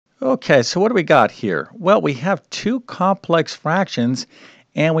Okay, so what do we got here? Well, we have two complex fractions,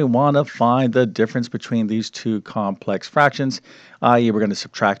 and we want to find the difference between these two complex fractions, i.e. we're going to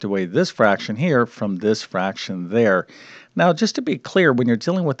subtract away this fraction here from this fraction there. Now, just to be clear, when you're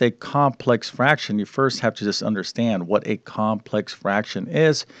dealing with a complex fraction, you first have to just understand what a complex fraction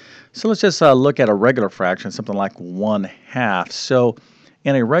is. So let's just look at a regular fraction, something like 1/2. So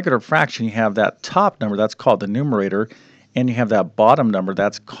in a regular fraction, you have that top number, that's called the numerator, and you have that bottom number,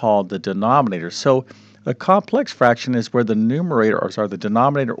 that's called the denominator. So a complex fraction is where the numerator, or sorry, the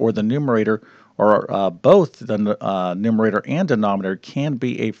denominator or the numerator, or both the numerator and denominator can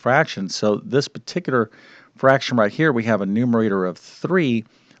be a fraction. So this particular fraction right here, we have a numerator of 3,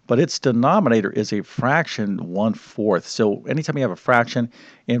 but its denominator is a fraction 1/4. So anytime you have a fraction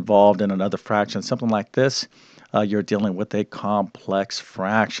involved in another fraction, something like this, you're dealing with a complex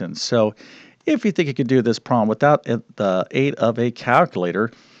fraction. So if you think you could do this problem without the aid of a calculator,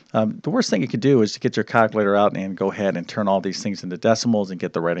 the worst thing you could do is to get your calculator out and go ahead and turn all these things into decimals and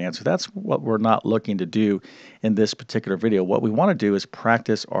get the right answer. That's what we're not looking to do in this particular video. What we want to do is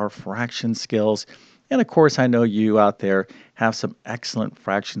practice our fraction skills. And of course, I know you out there have some excellent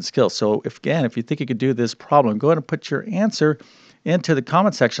fraction skills. So if you think you could do this problem, go ahead and put your answer into the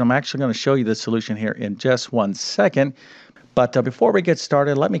comment section. I'm actually going to show you the solution here in just 1 second. But before we get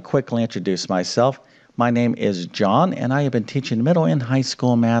started, let me quickly introduce myself. My name is John, and I have been teaching middle and high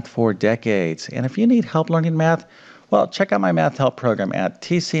school math for decades. And if you need help learning math, well, check out my math help program at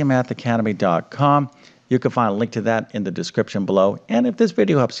tcmathacademy.com. You can find a link to that in the description below. And if this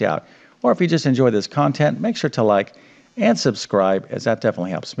video helps you out, or if you just enjoy this content, make sure to like and subscribe, as that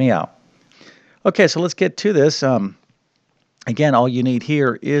definitely helps me out. Okay, so let's get to this. Again, all you need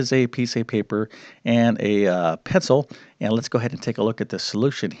here is a piece of paper and a pencil. And let's go ahead and take a look at the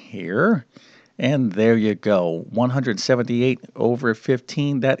solution here. And there you go, 178 over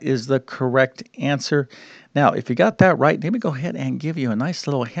 15. That is the correct answer. Now, if you got that right, let me go ahead and give you a nice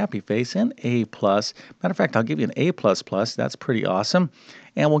little happy face, an A+. Matter of fact, I'll give you an A++. That's pretty awesome.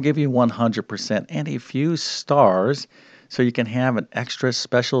 And we'll give you 100% and a few stars so you can have an extra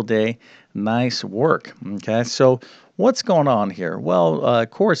special day. Nice work. Okay, so what's going on here? Well,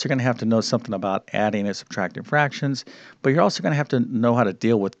 of course, you're going to have to know something about adding and subtracting fractions, but you're also going to have to know how to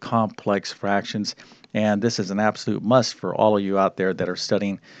deal with complex fractions. And this is an absolute must for all of you out there that are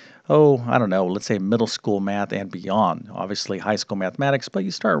studying, I don't know, let's say middle school math and beyond. Obviously, high school mathematics, but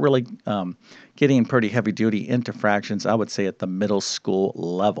you start really getting pretty heavy duty into fractions, I would say, at the middle school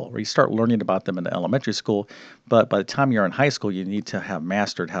level, where you start learning about them in the elementary school. But by the time you're in high school, you need to have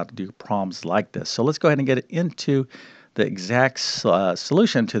mastered how to do problems like this. So let's go ahead and get into the exact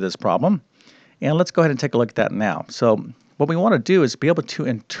solution to this problem. And let's go ahead and take a look at that now. So what we want to do is be able to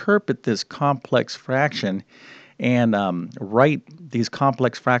interpret this complex fraction and write these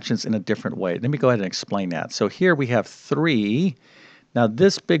complex fractions in a different way. Let me go ahead and explain that. So here we have 3. Now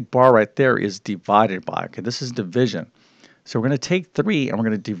this big bar right there is divided by. Okay, this is division. So we're going to take 3 and we're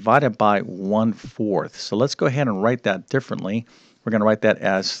going to divide it by 1/4. So let's go ahead and write that differently. We're going to write that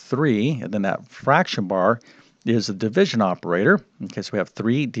as 3, and then that fraction bar is a division operator. Okay, so we have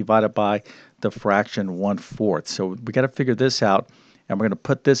 3 divided by the fraction 1/4. So we got to figure this out, and we're going to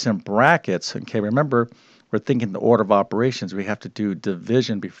put this in brackets. Okay, remember, we're thinking the order of operations. We have to do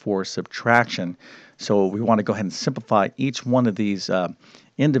division before subtraction. So we want to go ahead and simplify each one of these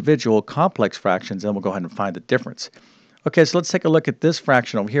individual complex fractions, and we'll go ahead and find the difference. Okay, so let's take a look at this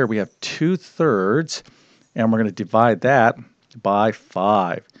fraction over here. We have 2/3, and we're going to divide that by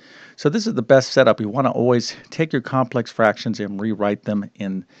 5. So this is the best setup. You want to always take your complex fractions and rewrite them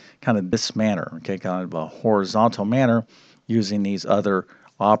in kind of this manner, okay, kind of a horizontal manner using these other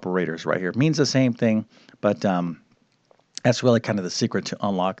operators right here. It means the same thing, but that's really kind of the secret to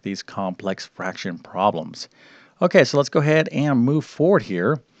unlock these complex fraction problems. Okay, so let's go ahead and move forward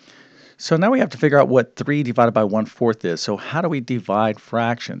here. So now we have to figure out what 3 divided by 1/4 is. So how do we divide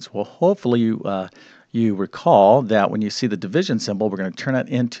fractions? Well, hopefully you recall that when you see the division symbol, we're going to turn it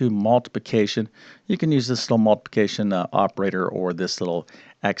into multiplication. You can use this little multiplication operator or this little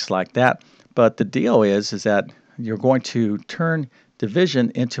X like that. But the deal is that you're going to turn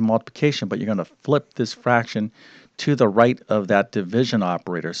division into multiplication, but you're going to flip this fraction to the right of that division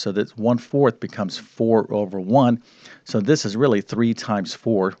operator so that 1/4 becomes 4/1. So this is really 3 times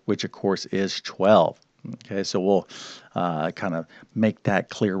 4, which of course is 12. Okay, so we'll kind of make that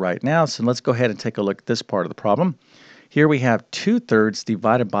clear right now. So let's go ahead and take a look at this part of the problem. Here we have 2/3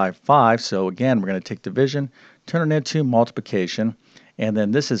 divided by 5. So again, we're going to take division, turn it into multiplication. And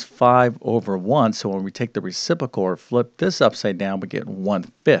then this is 5/1. So when we take the reciprocal or flip this upside down, we get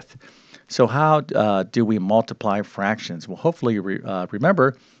 1/5. So how do we multiply fractions? Well, hopefully you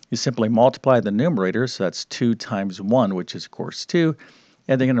remember You simply multiply the numerators, so that's 2 times 1, which is, of course, 2.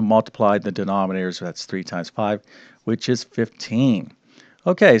 And they're going to multiply the denominators, so that's 3 times 5, which is 15.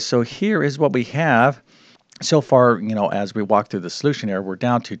 Okay, so here is what we have. So far, as we walk through the solution here, we're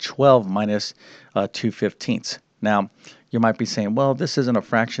down to 12 minus 2/15. Now, you might be saying, well, this isn't a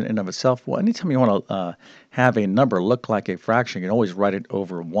fraction in of itself. Well, anytime you want to have a number look like a fraction, you can always write it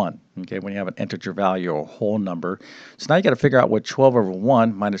over 1, okay, when you have an integer value or a whole number. So now you got to figure out what 12 over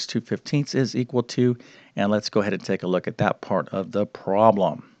 1 minus 2/15 is equal to, and let's go ahead and take a look at that part of the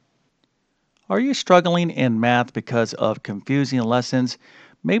problem. Are you struggling in math because of confusing lessons?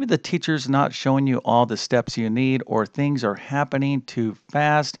 Maybe the teacher's not showing you all the steps you need, or things are happening too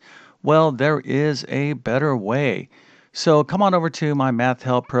fast. Well, there is a better way. So come on over to my math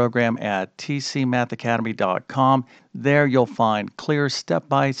help program at tcmathacademy.com. There you'll find clear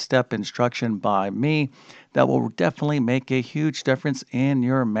step-by-step instruction by me that will definitely make a huge difference in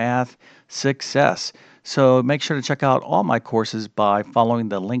your math success. So make sure to check out all my courses by following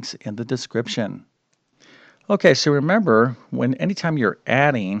the links in the description. Okay, so remember, anytime you're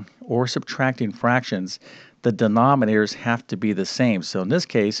adding or subtracting fractions, the denominators have to be the same. So in this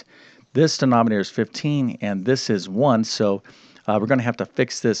case, this denominator is 15 and this is 1. So we're going to have to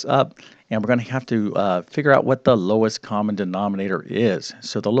fix this up, and we're going to have to figure out what the lowest common denominator is.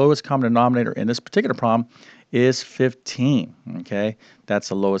 So the lowest common denominator in this particular problem is 15. Okay, that's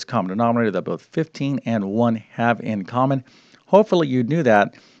the lowest common denominator that both 15 and 1 have in common. Hopefully you knew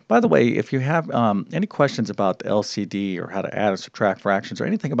that. By the way, if you have any questions about the LCD or how to add or subtract fractions or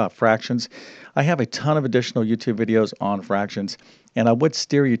anything about fractions, I have a ton of additional YouTube videos on fractions, and I would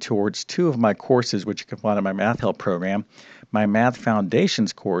steer you towards 2 of my courses, which you can find in my Math Help program. My Math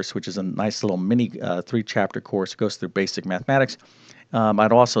Foundations course, which is a nice little mini 3-chapter course, goes through basic mathematics.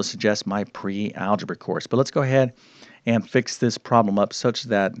 I'd also suggest my pre-algebra course. But let's go ahead and fix this problem up such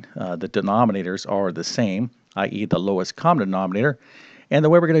that the denominators are the same, i.e. the lowest common denominator. And the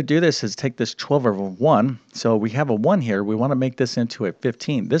way we're going to do this is take this 12 over 1. So we have a 1 here. We want to make this into a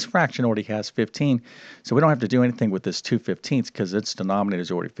 15. This fraction already has 15, so we don't have to do anything with this 2/15 because its denominator is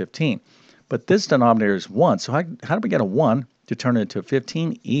already 15. But this denominator is 1. So how do we get a 1 to turn it into a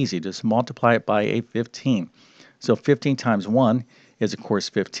 15? Easy. Just multiply it by a 15. So 15 times 1 is, of course,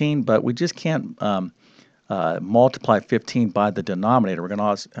 15, but we just can't multiply 15 by the denominator. We're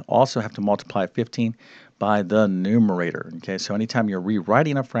going to also have to multiply 15 by the numerator. Okay, so anytime you're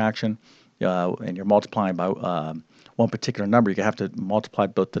rewriting a fraction and you're multiplying by one particular number, you have to multiply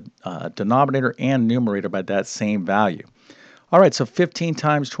both the denominator and numerator by that same value. All right, so 15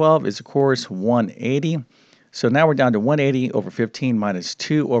 times 12 is, of course, 180. So now we're down to 180 over 15 minus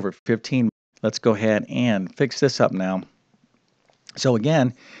 2 over 15. Let's go ahead and fix this up now. So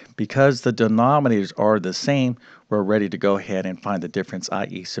again, because the denominators are the same, we're ready to go ahead and find the difference,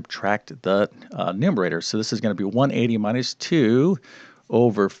 i.e. subtract the numerator. So this is going to be 180 minus 2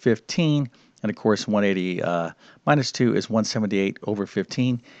 over 15. And of course, 180 minus 2 is 178 over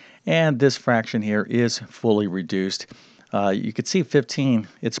 15. And this fraction here is fully reduced. You can see 15,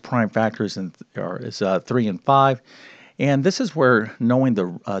 its prime factors is 3 and 5. And this is where knowing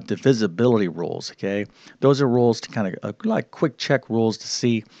the divisibility rules, okay? Those are rules to kind of like quick check rules to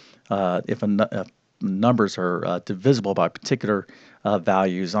see if numbers are divisible by particular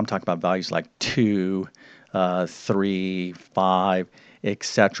values. I'm talking about values like 2, 3, 5,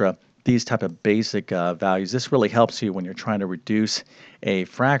 etc. These type of basic values. This really helps you when you're trying to reduce a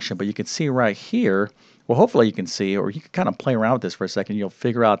fraction. But you can see right here, well, hopefully you can see, or you can kind of play around with this for a second. You'll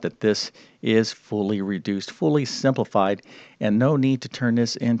figure out that this is fully reduced, fully simplified, and no need to turn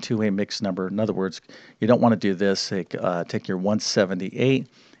this into a mixed number. In other words, you don't want to do this. Take your 178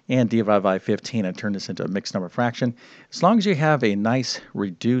 and divide by 15 and turn this into a mixed number fraction. As long as you have a nice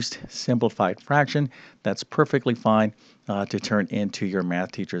reduced simplified fraction, that's perfectly fine to turn into your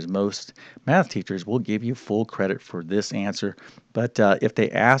math teachers. Most math teachers will give you full credit for this answer, but if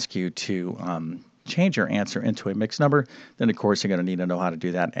they ask you to change your answer into a mixed number, then of course you're going to need to know how to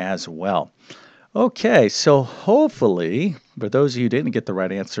do that as well. Okay, so hopefully, for those of you who didn't get the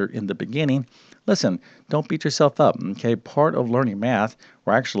right answer in the beginning, listen, don't beat yourself up, okay? Part of learning math,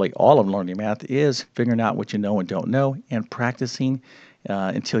 or actually all of learning math, is figuring out what you know and don't know and practicing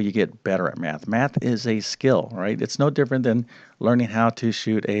until you get better at math. Math is a skill, right? It's no different than learning how to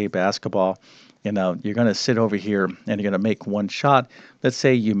shoot a basketball. You know, you're going to sit over here and you're going to make one shot. Let's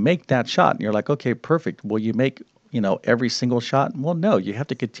say you make that shot and you're like, okay, perfect. Will you make, every single shot? Well, no, you have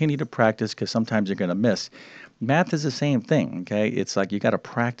to continue to practice because sometimes you're going to miss. Math is the same thing, okay? It's like you got to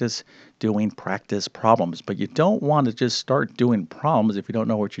practice doing practice problems, but you don't want to just start doing problems if you don't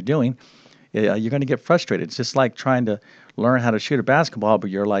know what you're doing. you're going to get frustrated. It's just like trying to learn how to shoot a basketball, but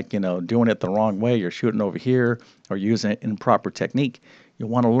you're like, doing it the wrong way. You're shooting over here or using an improper technique. You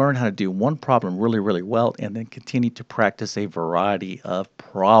want to learn how to do one problem really, really well and then continue to practice a variety of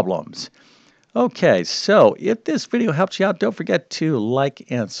problems. Okay, so if this video helps you out, don't forget to like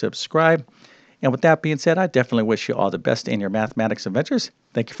and subscribe. And with that being said, I definitely wish you all the best in your mathematics adventures.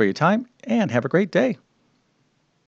 Thank you for your time and have a great day.